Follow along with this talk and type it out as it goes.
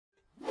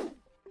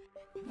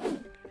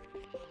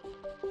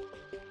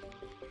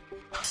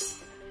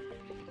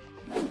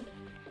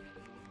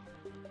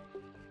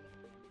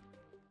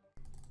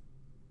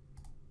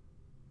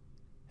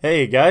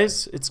Hey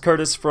guys, it's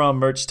Curtis from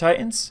Merch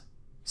Titans.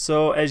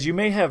 So as you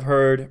may have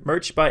heard,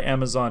 Merch by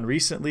Amazon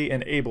recently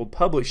enabled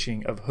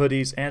publishing of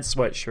hoodies and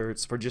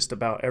sweatshirts for just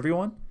about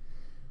everyone.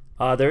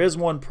 There is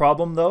one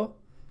problem though.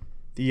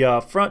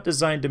 The front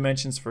design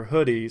dimensions for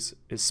hoodies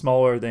is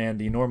smaller than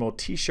the normal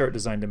t-shirt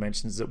design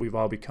dimensions that we've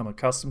all become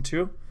accustomed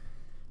to.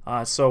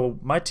 So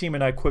my team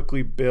and I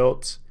quickly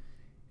built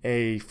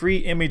a free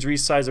image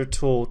resizer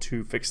tool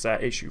to fix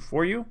that issue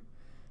for you.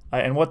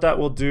 And what that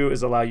will do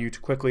is allow you to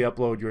quickly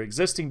upload your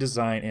existing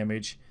design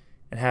image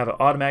and have it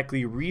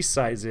automatically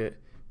resize it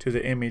to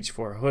the image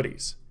for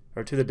hoodies,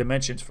 or to the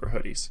dimensions for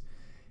hoodies.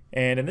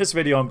 And in this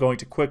video I'm going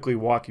to quickly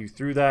walk you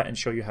through that and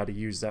show you how to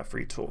use that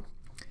free tool.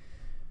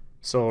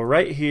 So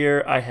right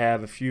here I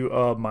have a few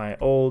of my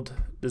old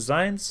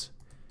designs,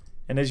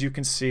 and as you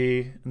can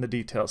see in the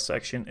details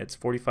section, it's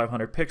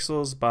 4500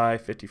 pixels by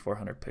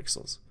 5400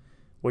 pixels,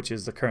 which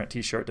is the current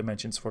t-shirt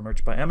dimensions for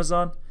Merch by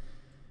Amazon.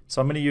 So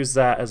I'm going to use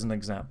that as an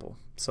example.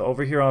 So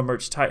over here on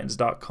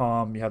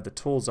merchtitans.com, you have the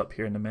tools up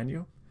here in the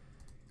menu.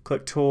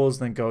 Click tools,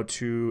 then go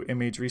to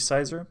image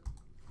resizer.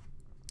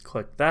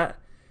 Click that.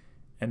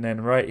 And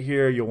then right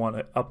here, you'll want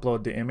to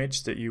upload the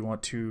image that you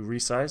want to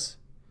resize.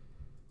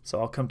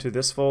 So I'll come to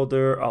this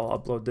folder, I'll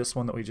upload this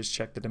one that we just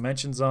checked the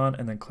dimensions on,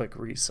 and then click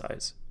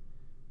resize.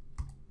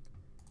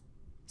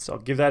 So I'll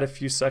give that a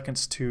few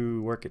seconds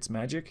to work its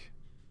magic.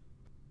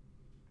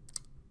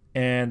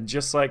 And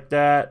just like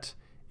that,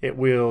 it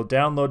will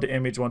download the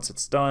image once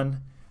it's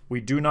done.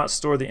 We do not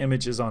store the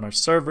images on our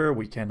server.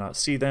 We cannot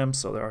see them,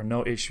 so there are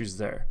no issues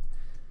there.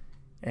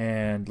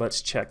 And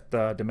let's check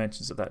the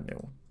dimensions of that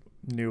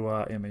new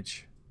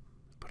image.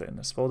 Put it in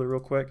this folder real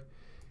quick.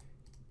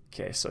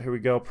 Okay, so here we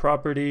go.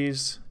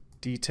 Properties,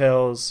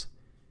 details,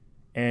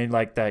 and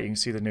like that, you can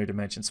see the new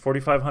dimensions.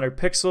 4500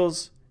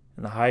 pixels,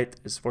 and the height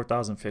is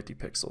 4050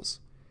 pixels.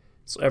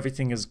 So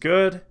everything is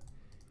good.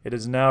 It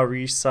is now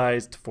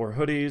resized for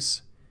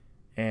hoodies.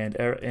 And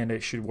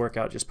it should work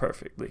out just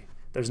perfectly.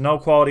 There's no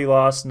quality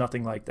loss,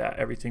 nothing like that.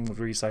 Everything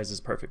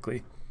resizes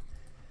perfectly.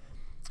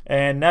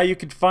 And now you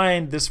can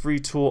find this free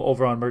tool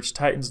over on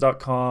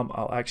merchtitans.com.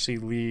 I'll actually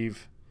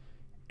leave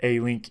a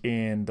link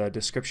in the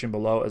description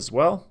below as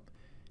well.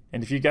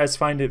 And if you guys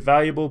find it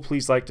valuable,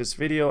 please like this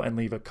video and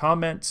leave a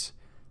comment.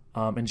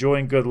 Enjoy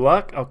and good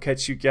luck. I'll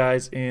catch you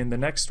guys in the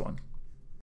next one.